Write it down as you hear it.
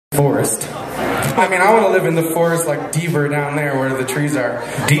forest. I mean, I want to live in the forest like deeper down there where the trees are.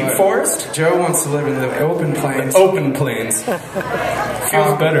 Deep forest? Joe wants to live in the open plains. The open plains.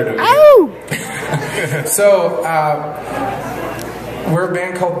 Feels better to me. So, we're a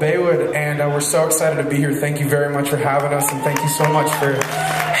band called Baywood, and we're so excited to be here. Thank you very much for having us, and thank you so much for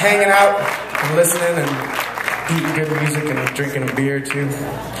hanging out and listening and eating good music and drinking a beer too.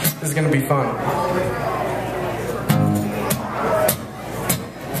 This is going to be fun.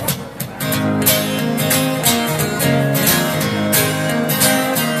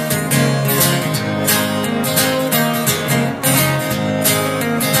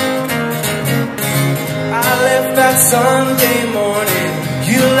 That Sunday morning,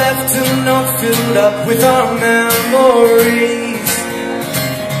 you left a note filled up with our memories.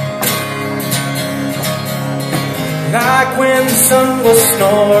 Like when the sun was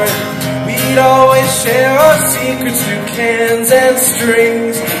snoring, we'd always share our secrets through cans and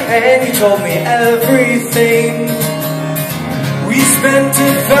strings. And you told me everything. We spent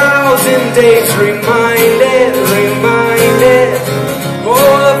 1,000 days reminded all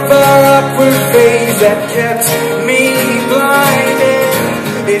of our awkward phase that kept me blinded.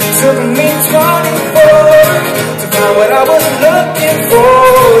 It took me 24 to find what I was looking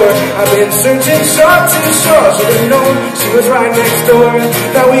for. I've been searching shore to shore, should've known she was right next door.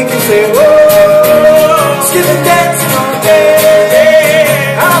 Now we can say, whoa, skip and dance all day.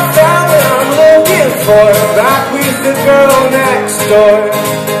 I found what I'm looking for, back with the girl next door.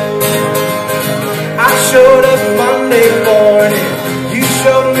 I showed up Monday morning, you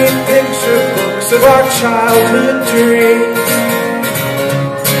showed me picture books of our childhood dreams.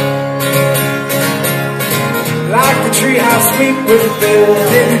 Like the treehouse we were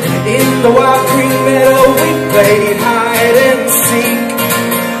building in the wild green meadow, we played hide and seek,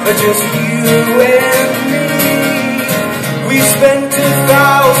 but just you and me. We spent 2,000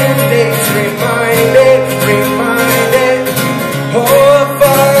 days reminded of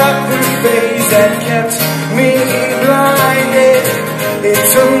our awkward phase that kept me blinded. It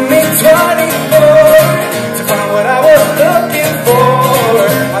took me 24 to find what I was looking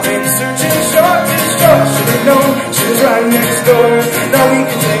for. I've been searching shore to shore, should've known she was right next door. Now we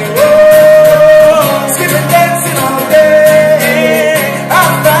can say, whoa, skipping dancing all day. I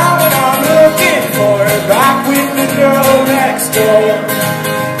found what I'm looking for, back with the girl next door.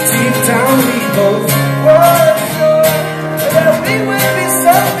 Deep down we both were sure that we would be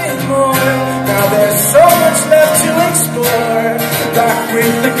something more. Now there's so much left to explore, back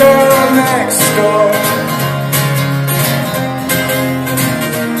with the girl next door.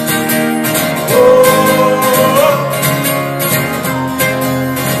 Oh,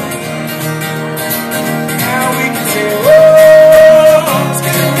 now we can say, whoa,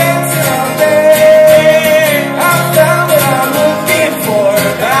 skipping dancing all day. I found what I'm looking for,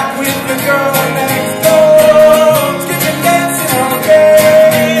 back with the girl next door. Skipping dancing all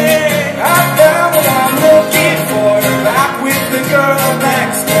day. I found what I'm looking for, back with the girl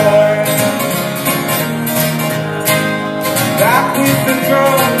next door. Back with the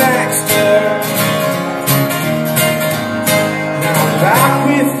girl next door. Now back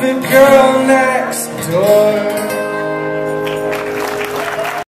with the girl next door.